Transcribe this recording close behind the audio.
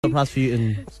Surprise for you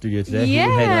in studio today.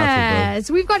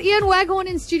 Yes, we've got Ian Waghorn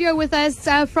in studio with us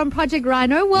from Project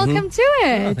Rhino. Welcome to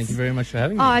it. Oh, thank you very much for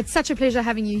having me. Oh, it's such a pleasure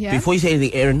having you here. Before you say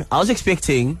anything, Erin, I was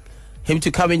expecting him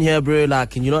to come in here, bro,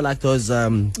 like, and like those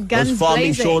farming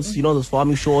blazing shorts, those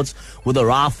farming shorts with a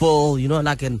rifle,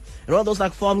 like, and all those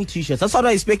like farming t-shirts. That's what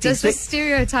I expected. Just a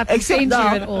stereotype. Except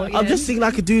now, it all, I'm just seeing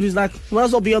like a dude who's like, might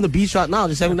as well be on the beach right now,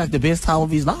 just having like the best time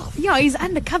of his life. Yeah, he's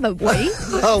undercover, boy.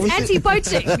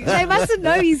 Anti-poaching. They mustn't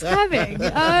know he's coming.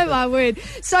 Oh, my word.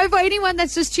 So for anyone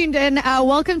that's just tuned in,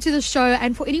 welcome to the show.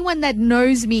 And for anyone that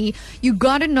knows me, you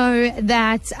got to know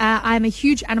that I'm a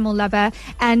huge animal lover,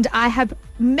 and I have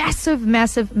massive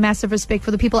respect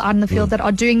for the people out in the field that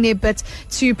are doing their bit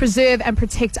to preserve and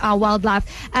protect our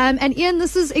wildlife. And Ian,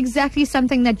 this is exactly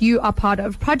something that you are part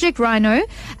of. Project Rhino.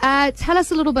 Tell us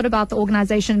a little bit about the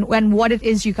organization and what it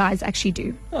is you guys actually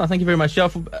do. Oh, thank you very much. Yeah,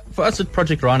 for us at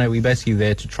Project Rhino, we're basically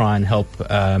there to try and help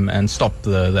and stop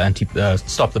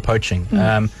stop the poaching.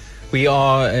 We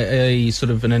are a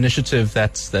sort of an initiative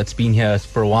that's been here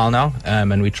for a while now,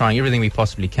 and we're trying everything we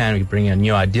possibly can. We bring in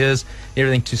new ideas,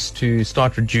 everything to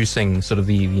start reducing sort of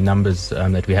the numbers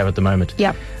that we have at the moment.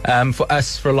 Yeah. For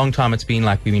us, for a long time, it's been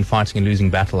like we've been fighting a losing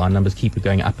battle. Our numbers keep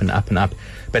going up and up and up.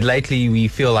 But lately, we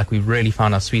feel like we've really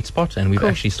found our sweet spot, and we've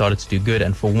actually started to do good.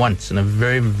 And for once in a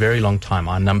very, very long time,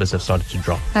 our numbers have started to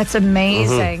drop. That's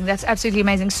amazing. That's absolutely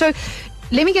amazing. So,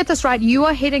 let me get this right. You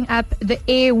are heading up the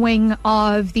air wing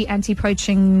of the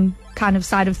anti-poaching kind of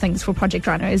side of things for Project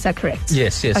Rhino. Is that correct?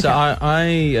 Yes. Okay. So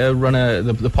I run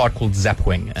the part called ZAP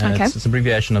Wing. Okay. It's an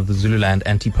abbreviation of the Zululand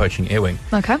Anti-Poaching Air Wing.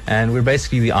 Okay. And we're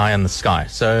basically the eye in the sky.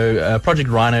 So Project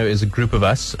Rhino is a group of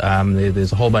us.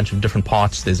 There's a whole bunch of different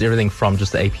parts. There's everything from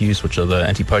just the APUs, which are the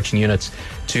anti-poaching units,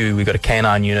 to we've got a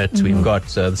canine unit. We've got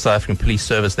the South African Police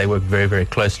Service. They work very, very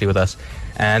closely with us.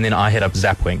 And then I head up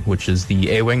ZAP Wing, which is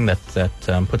the air wing that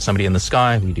puts somebody in the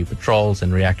sky. We do patrols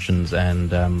and reactions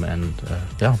and to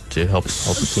help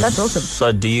the team. That's awesome.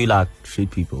 So do you like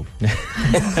shoot people?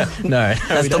 No.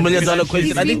 That's the $1 million question.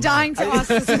 He's been dying to ask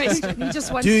this question. He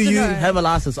just wants do to you know. have a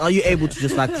license? Are you able to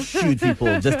just like shoot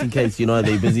people just in case,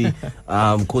 they're busy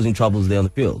causing troubles there on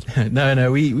the field?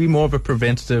 No. We more of a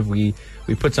preventative. We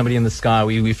put somebody in the sky.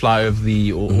 We fly over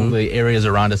all the areas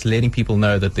around us, letting people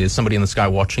know that there's somebody in the sky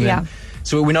watching them.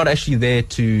 So we're not actually there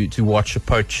to watch a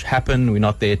poach happen. We're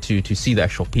not there to see the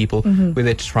actual people. We're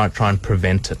there to try and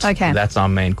prevent it. Okay. That's our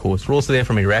main course. We're also there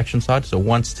from a reaction side. So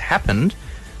once it's happened,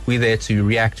 we're there to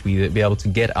react. We're be able to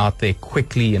get out there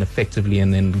quickly and effectively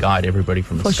and then guide everybody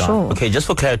from the sky. Sure. Okay, just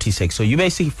for clarity's sake, so you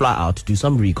basically fly out, do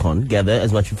some recon, gather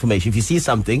as much information. If you see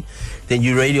something, then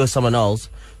you radio someone else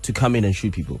to come in and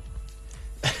shoot people.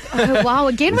 Oh, wow,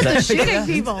 again with the shooting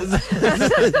people.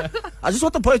 I just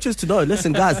want the poachers to know.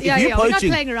 Listen, guys, we're not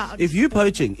playing around. If you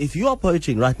are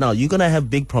poaching right now, you're gonna have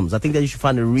big problems. I think that you should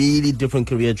find a really different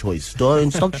career choice.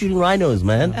 Don't stop shooting rhinos,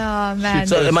 man. Oh man.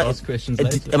 So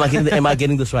am I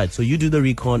getting this right? So you do the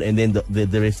recon, and then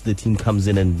the rest of the team comes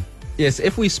in and. Yes,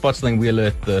 if we spot something, we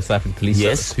alert the South African Police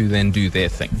Service, who then do their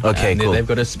thing. Okay, cool. They've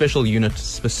got a special unit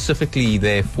specifically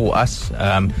there for us.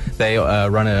 They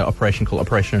run an operation called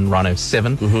Operation Rhino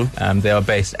 7. They are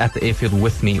based at the airfield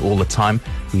with me all the time.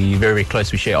 We're very, very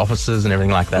close. We share offices and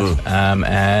everything like that.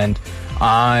 And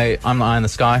I'm the eye in the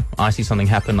sky. I see something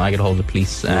happen. I get a hold of the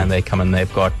police, and they come in.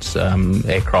 They've got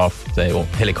aircraft, or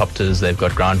helicopters. They've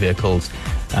got ground vehicles.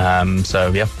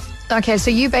 So yeah. Okay,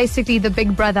 so you basically the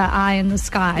big brother eye in the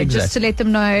sky, just to let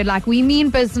them know, like, we mean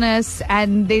business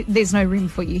and there's no room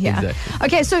for you here. Exactly.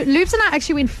 Okay, so Lubz and I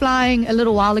actually went flying a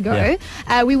little while ago.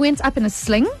 Yeah. We went up in a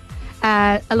sling.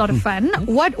 A lot of fun.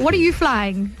 What are you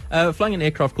flying? Flying an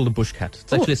aircraft called a Bushcat.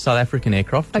 It's actually a South African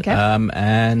aircraft. Okay.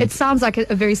 And it sounds like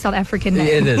a very South African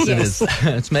name. It is.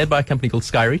 It's made by a company called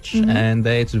Skyreach, and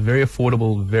it's a very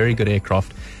affordable, very good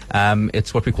aircraft.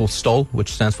 It's what we call STOL,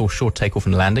 which stands for Short Takeoff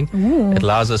and Landing. It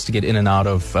allows us to get in and out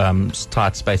of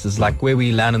tight spaces, like where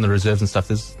we land in the reserves and stuff.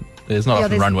 There's not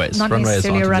often runways. Runways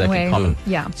aren't exactly common.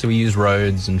 Yeah. So we use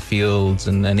roads and fields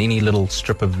and any little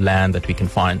strip of land that we can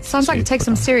find. Sounds like it takes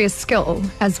some serious skill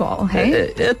as well, hey?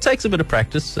 It takes a bit of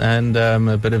practice and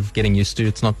a bit of getting used to.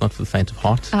 It's not for the faint of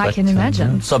heart. I can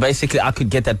imagine. So basically, I could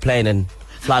get that plane and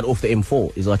fly it off the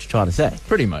M4, is what you're trying to say.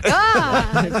 Pretty much.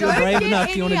 If you're brave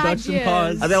enough, you want to dodge some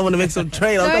cars. I don't want to make some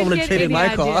trade. I don't want to trade in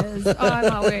my car. Oh,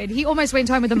 my word. He almost went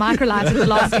home with a microlight at the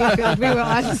last airfield we were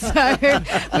on.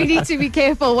 So we need to be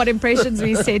careful what impressions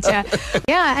we set here.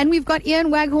 Yeah, and we've got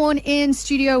Ian Waghorn in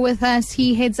studio with us.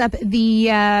 He heads up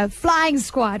the flying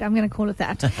squad, I'm going to call it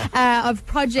that, of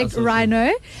Project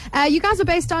Rhino. You guys are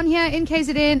based on here in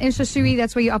KZN, in Hluhluwe.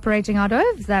 That's where you're operating out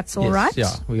of. That's all right.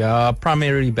 Yeah, we are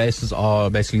primarily bases are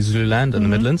basically Zululand and the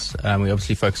Midlands. We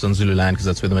obviously focus on Zululand because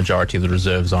that's where the majority of the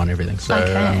reserves are and everything. So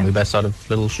we're based out of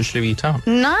little Hluhluwe town.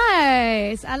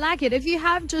 Nice. I like it. If you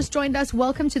have just joined us,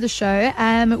 welcome to the show.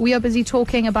 We are busy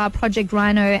talking about Project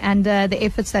Rhino and the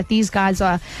efforts that these guys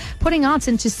are putting out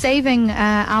into saving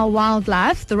our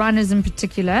wildlife, the rhinos in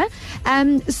particular.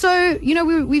 So,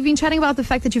 we've been chatting about the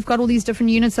fact that you've got all these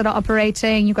different units that are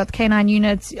operating. You've got the canine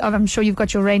units. I'm sure you've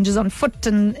got your rangers on foot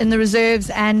and in the reserves.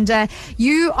 And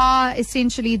you are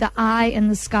essentially the eye in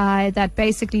the sky that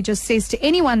basically just says to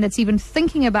anyone that's even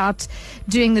thinking about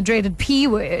doing the dreaded P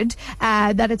word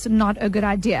that it's not a good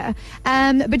idea.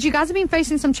 But you guys have been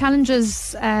facing some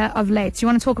challenges of late. Do you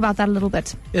want to talk about that a little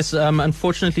bit? Yes,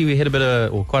 unfortunately we hit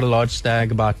quite a large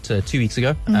stag about 2 weeks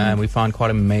ago. We found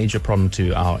quite a major problem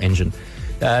to our engine.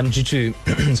 Due to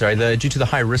the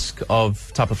high risk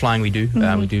of type of flying we do.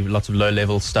 We do lots of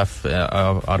low-level stuff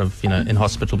out of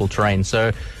inhospitable terrain.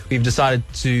 So we've decided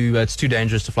it's too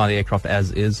dangerous to fly the aircraft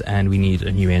as is, and we need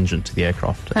a new engine to the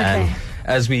aircraft. Okay. And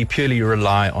as we purely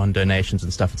rely on donations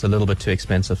and stuff, it's a little bit too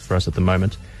expensive for us at the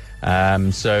moment.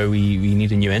 So we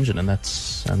need a new engine, and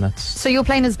that's. So your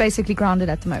plane is basically grounded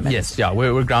at the moment. Yes, yeah,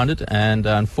 we're grounded, and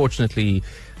unfortunately.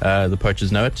 The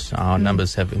poachers know it. Our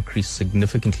numbers have increased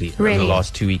significantly over the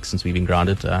last 2 weeks since we've been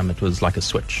grounded. It was like a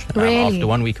switch. After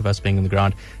 1 week of us being on the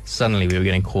ground, suddenly we were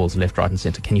getting calls left, right, and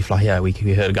centre. Can you fly here? We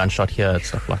heard a gunshot here, and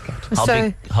stuff like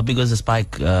that. How big has the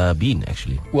spike been,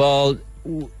 actually? Well,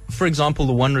 for example,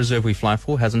 the one reserve we fly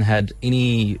for hasn't had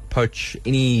any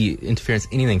interference,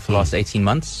 anything for the last 18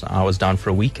 months. I was down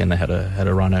for a week, and they had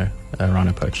a rhino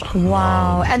poached.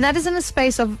 Wow. And that is in a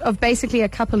space of basically a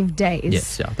couple of days.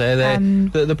 Yes, yeah.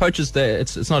 The poachers,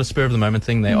 it's not a spur of the moment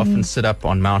thing. They often sit up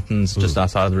on mountains just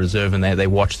outside of the reserve, and they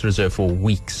watch the reserve for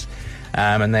weeks.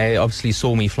 And they obviously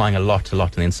saw me flying a lot,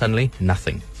 and then suddenly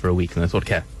nothing for a week, and they thought,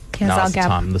 okay, now's the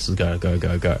time. This is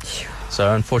go.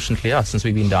 So unfortunately, since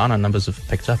we've been down, our numbers have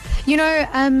picked up.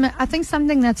 I think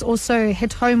something that's also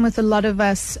hit home with a lot of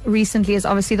us recently is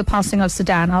obviously the passing of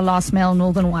Sudan, our last male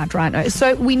northern white rhino.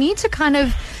 So we need to kind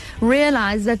of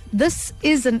realize that this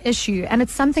is an issue, and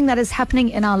it's something that is happening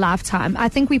in our lifetime. I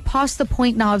think we passed the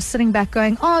point now of sitting back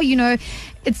going,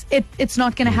 it's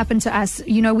not going to happen to us.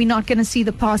 We're not going to see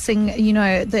the passing,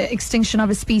 the extinction of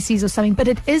a species or something, but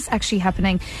it is actually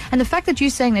happening. And the fact that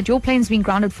you're saying that your plane's been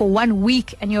grounded for 1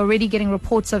 week and you're already getting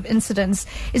reports of incidents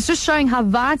is just showing how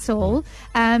vital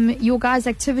your guys'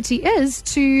 activity is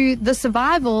to the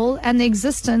survival and the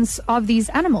existence of these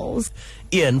animals.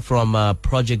 Ian from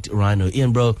Project Rhino.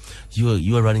 Ian, bro,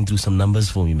 you are running through some numbers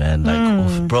for me, man.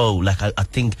 I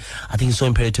think it's so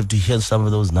imperative to hear some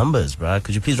of those numbers, bro.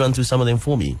 Could you please run through some of them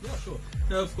for me? Yeah, sure.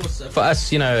 No, of course. For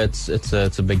us,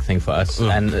 it's a big thing for us,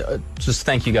 and just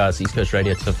thank you guys, East Coast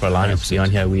Radio, for allowing us to be on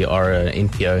here. We are an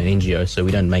NPO, an NGO, so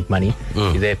we don't make money.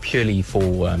 We're there purely for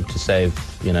to save,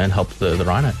 and help the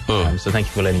rhino. So thank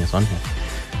you for letting us on here.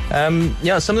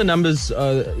 Some of the numbers,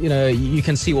 you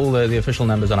can see all the official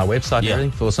numbers on our website and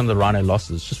everything for some of the rhino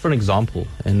losses. Just for an example,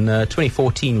 in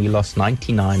 2014, we lost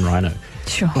 99 rhino.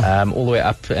 Sure. All the way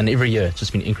up, and every year it's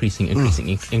just been increasing.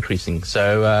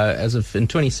 So as of in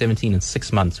 2017, in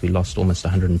 6 months, we lost almost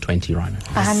 120 rhino.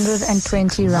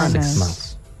 120 rhinos. 6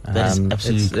 months. That is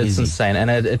absolutely it's insane, and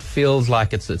it feels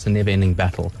like it's a never-ending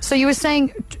battle. So you were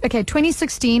saying,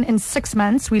 2016 in 6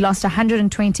 months we lost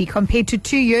 120 compared to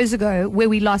 2 years ago where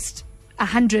we lost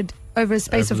 100 over a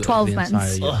space of 12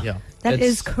 months. That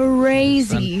is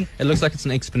crazy. It looks like it's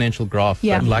an exponential graph.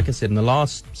 Yeah. But like I said, in the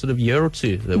last sort of year or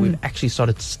two, that we've actually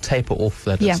started to taper off.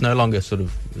 That it's no longer sort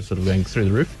of going through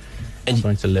the roof. And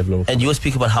starting to level off. And you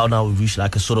speak about how now we've reached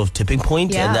like a sort of tipping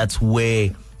point, and that's where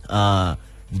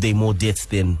there are more deaths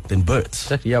than births.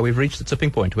 Exactly. Yeah, we've reached the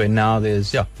tipping point where now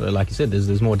there's, like you said,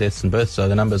 there's more deaths than births. So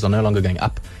the numbers are no longer going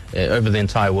up over the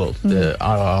entire world.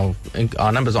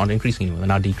 Our numbers aren't increasing anymore; they're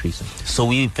now decreasing. So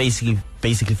we're basically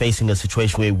facing a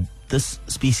situation where this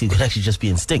species could actually just be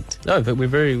extinct. No, but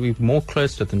we're more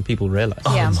close to it than people realize.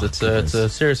 It's a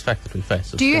serious fact that we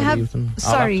face. Do you have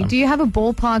a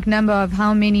ballpark number of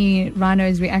how many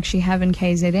rhinos we actually have in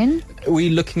KZN?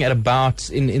 We're looking at about,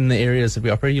 in the areas that we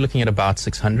operate, you're looking at about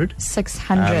 600.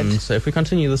 600. So if we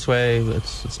continue this way,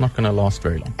 it's not going to last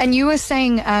very long. And you were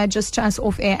saying just to us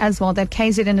off air as well that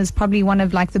KZN is probably one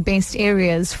of like the best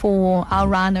areas for our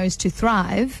rhinos to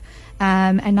thrive.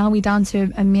 And now we're down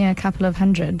to a mere couple of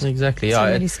hundred. Exactly. It's yeah.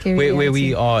 really scary where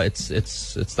we are, it's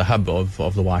the hub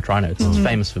of the white rhino. It's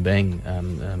famous for being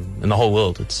in the whole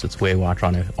world. It's where white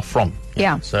rhino are from.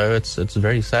 Yeah. So it's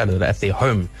very sad that at their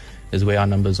home, is where our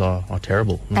numbers are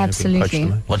terrible. You know, being poached Absolutely. the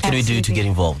most. What can we do to get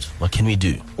involved? What can we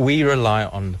do? We rely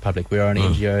on the public. We are an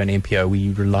NGO, an NPO.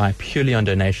 We rely purely on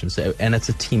donations, and it's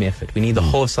a team effort. We need the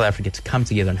whole of South Africa to come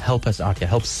together and help us out here,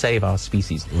 help save our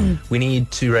species. We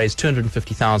need to raise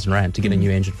 250,000 rand to get a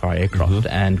new engine for our aircraft,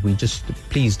 and we just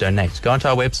please donate. Go onto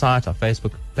our website, our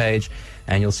Facebook page,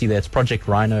 and you'll see that it's Project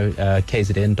Rhino,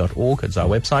 KZN.org. It's our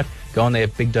website. Go on there,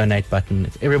 big donate button.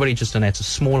 If everybody just donates a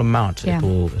small amount, Yeah.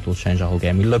 it will change our whole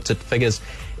game. We looked at figures.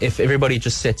 If everybody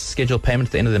just sets scheduled payment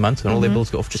at the end of the month when all their bills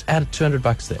go off, just add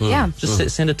 $200 there. Yeah. Just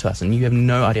send it to us, and you have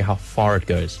no idea how far it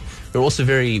goes. We're also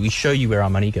we show you where our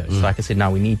money goes. So like I said,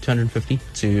 now we need 250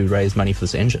 to raise money for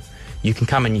this engine. You can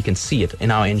come and you can see it in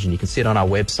our engine. You can see it on our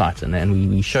website, and then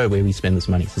we show where we spend this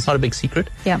money. So it's not a big secret.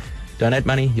 Yeah. Donate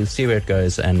money, you'll see where it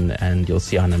goes, and you'll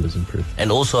see our numbers improve.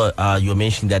 And also, you were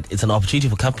mentioning that it's an opportunity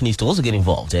for companies to also get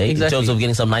involved, eh? Exactly. In terms of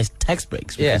getting some nice tax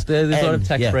breaks. Yes, there's a lot of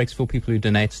tax yeah. breaks for people who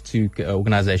donate to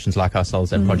organizations like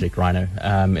ourselves at Project Rhino.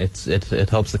 It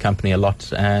helps the company a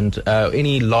lot, and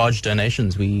any large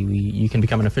donations, you can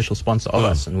become an official sponsor of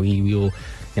us, and we will,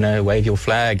 wave your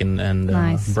flag and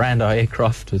Nice. brand our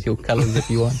aircraft with your colors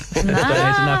if you want.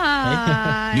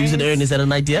 Nice. Lubz and Erin, is that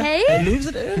an idea? Hey? Lubz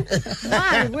and Erin?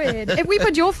 My word. If we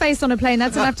put your face on a plane,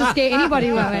 that's enough to scare anybody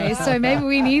away. So maybe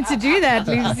we need to do that,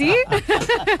 Lubzy.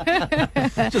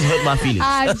 Just hurt my feelings.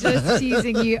 I'm just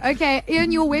teasing you. Okay,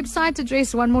 Ian, your website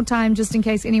address one more time, just in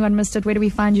case anyone missed it. Where do we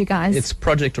find you guys? It's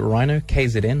Project Rhino,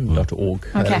 KZN.org.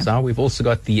 Okay. That is how. We've also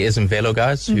got the Esimvelo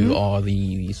guys, who are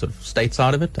the sort of state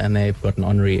side of it, and they've got an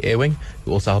honorary air wing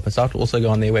who also help us out. Also go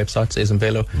on their websites,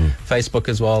 Esimvelo, Facebook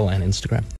as well, and Instagram.